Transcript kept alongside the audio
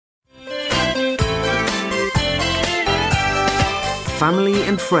Family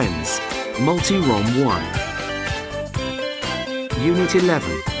and Friends, Multi-ROM 1. Unit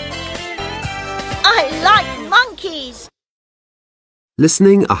 11. I like monkeys.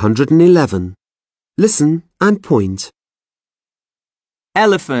 Listening 111. Listen and point.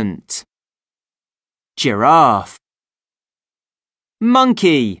 Elephant, giraffe,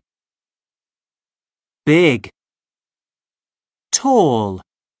 monkey, big, tall,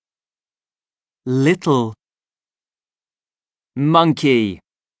 little, monkey,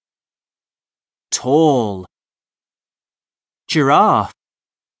 tall, giraffe,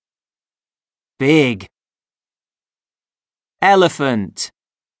 big, elephant,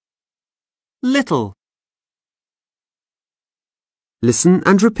 little. Listen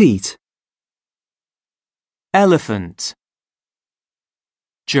and repeat. Elephant,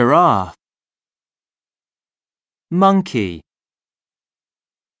 giraffe, monkey,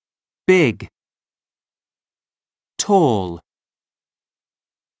 big, tall,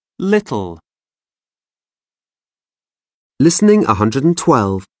 little. Listening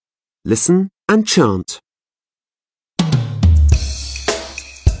 112. Listen and chant.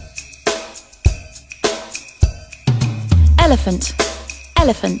 Elephant,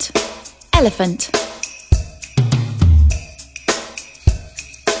 elephant, elephant.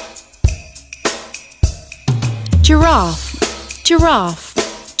 Giraffe,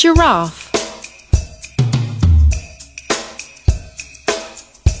 giraffe, giraffe.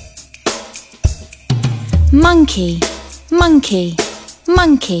 Monkey, monkey,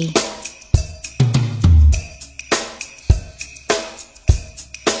 monkey.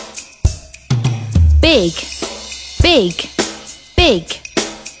 Big, big, big.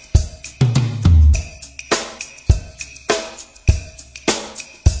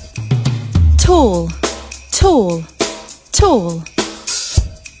 Tall, tall, tall.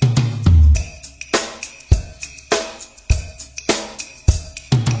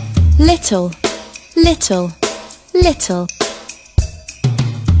 Little, little, little.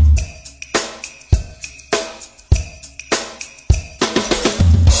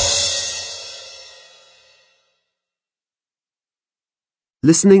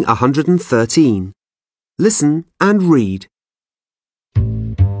 Listening 113. Listen and read.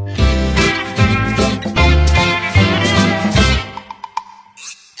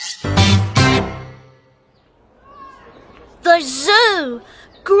 The zoo.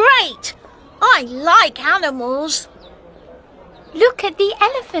 Great. I like animals. Look at the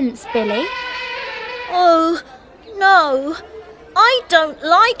elephants, Billy. Oh, no. I don't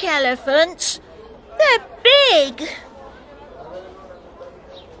like elephants. They're big.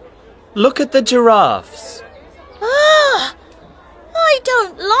 Look at the giraffes. Ah, I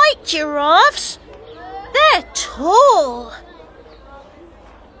don't like giraffes. They're tall.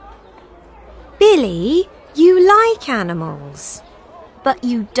 Billy, you like animals, but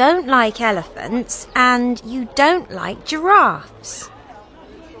you don't like elephants and you don't like giraffes.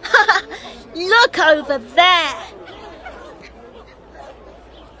 Look over there.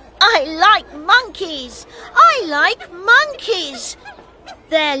 I like monkeys. I like monkeys.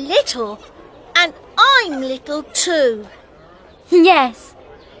 They're little, and I'm little too. Yes,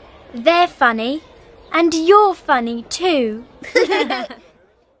 they're funny, and you're funny too.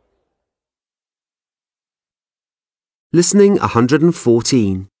 Listening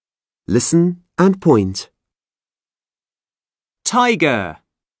 114. Listen and point. Tiger,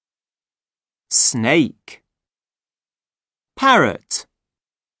 snake, parrot,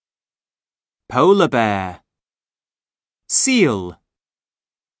 polar bear, seal,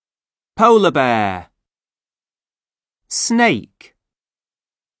 polar bear, snake,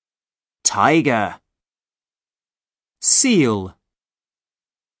 tiger, seal,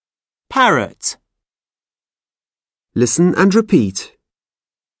 parrot. Listen and repeat.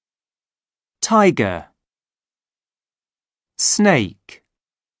 Tiger, snake,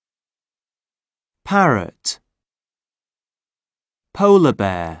 parrot, polar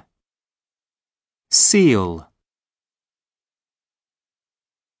bear, seal.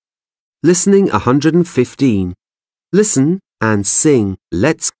 Listening 115. Listen and sing.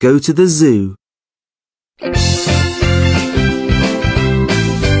 Let's go to the zoo.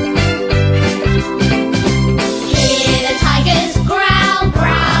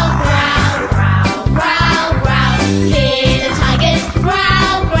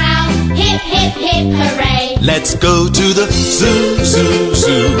 Hooray! Let's go to the zoo, zoo,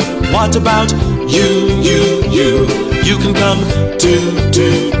 zoo. What about you? You can come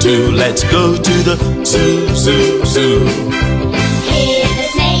too. Let's go to the zoo, zoo, zoo. Hear the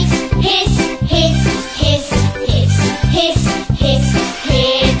snakes hiss, hiss, hiss, hiss, hiss, hiss.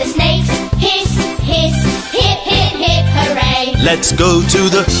 Hear the snakes hiss, hiss, hip, hip, hip, hooray! Let's go to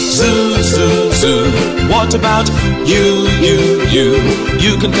the zoo, zoo, zoo. What about you, you, you?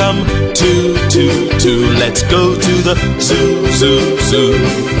 You can come too, too, too. Let's go to the zoo, zoo, zoo.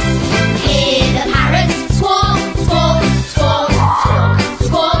 Hear the parrots squawk, squawk, squawk,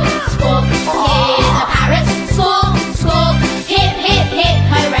 squawk, squawk, squawk. Hear the parrots squawk, squawk. Hip, hip, hip,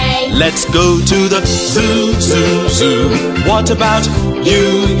 hooray. Let's go to the zoo, zoo, zoo. What about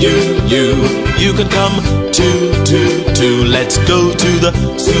you, you, you? You can come too, too, too. Let's go to the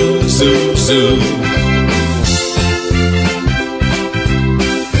zoo, zoo, zoo.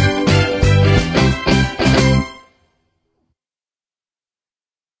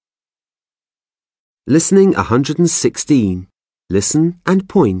 Listening 116. Listen and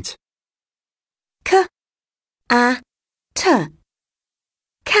point. K, a, t.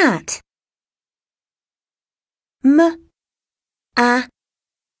 Cat. M, a,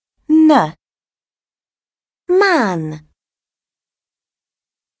 n. Man.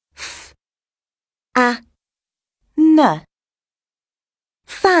 F, a, n.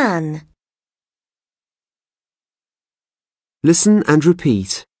 Fan. Listen and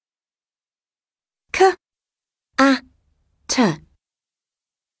repeat. K, a, t.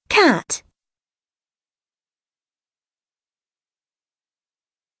 Cat.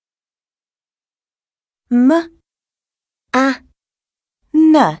 M, a,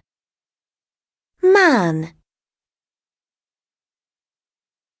 n. Man.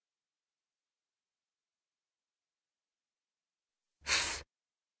 F,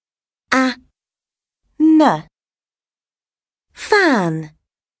 a, n. Fan.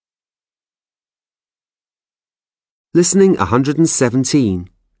 Listening 117.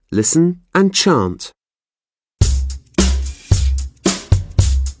 Listen and chant.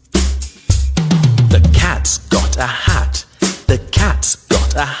 The cat's got a hat. The cat's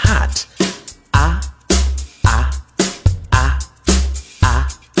got a hat. Ah, ah, ah,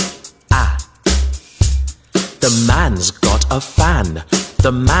 ah, ah. The man's got a fan.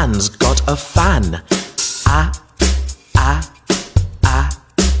 The man's got a fan. Ah, ah, ah,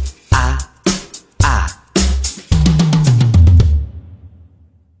 ah, ah.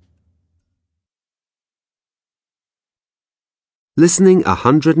 Listening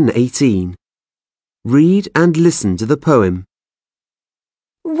 118. Read and listen to the poem.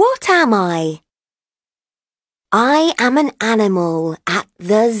 What am I? I am an animal at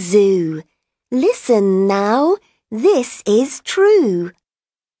the zoo. Listen now, this is true.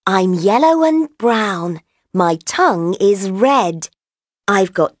 I'm yellow and brown, my tongue is red.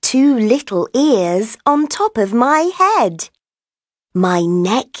 I've got 2 little ears on top of my head. My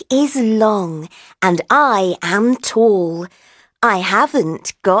neck is long and I am tall. I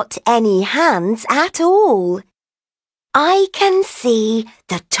haven't got any hands at all. I can see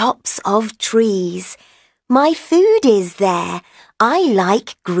the tops of trees. My food is there. I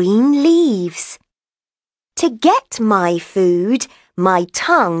like green leaves. To get my food, my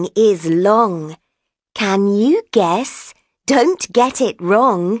tongue is long. Can you guess? Don't get it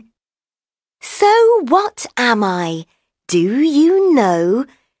wrong. So what am I? Do you know?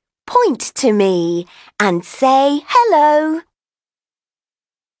 Point to me and say hello.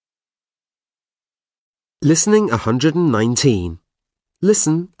 Listening 119.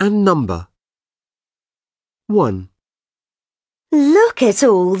 Listen and number. 1. Look at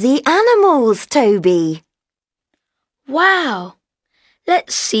all the animals, Toby. Wow!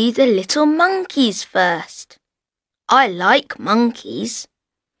 Let's see the little monkeys first. I like monkeys.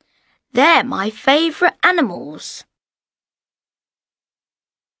 They're my favourite animals.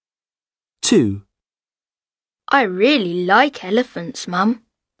 2. I really like elephants, Mum.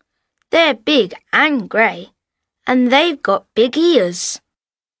 They're big and grey, and they've got big ears.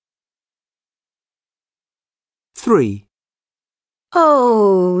 3.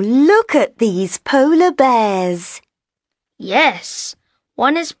 Oh, look at these polar bears. Yes,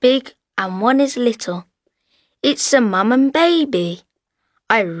 one is big and one is little. It's a mum and baby.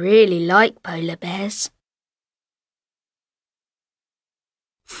 I really like polar bears.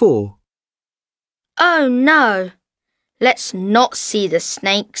 4. Oh no! Let's not see the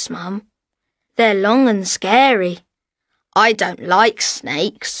snakes, Mum. They're long and scary. I don't like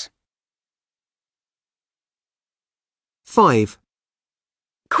snakes. 5.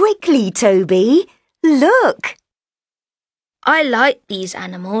 Quickly, Toby. Look. I like these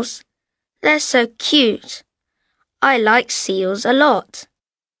animals. They're so cute. I like seals a lot.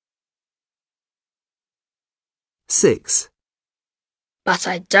 6. But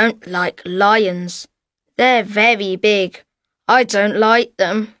I don't like lions. They're very big. I don't like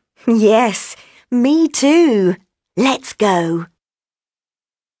them. Yes, me too. Let's go.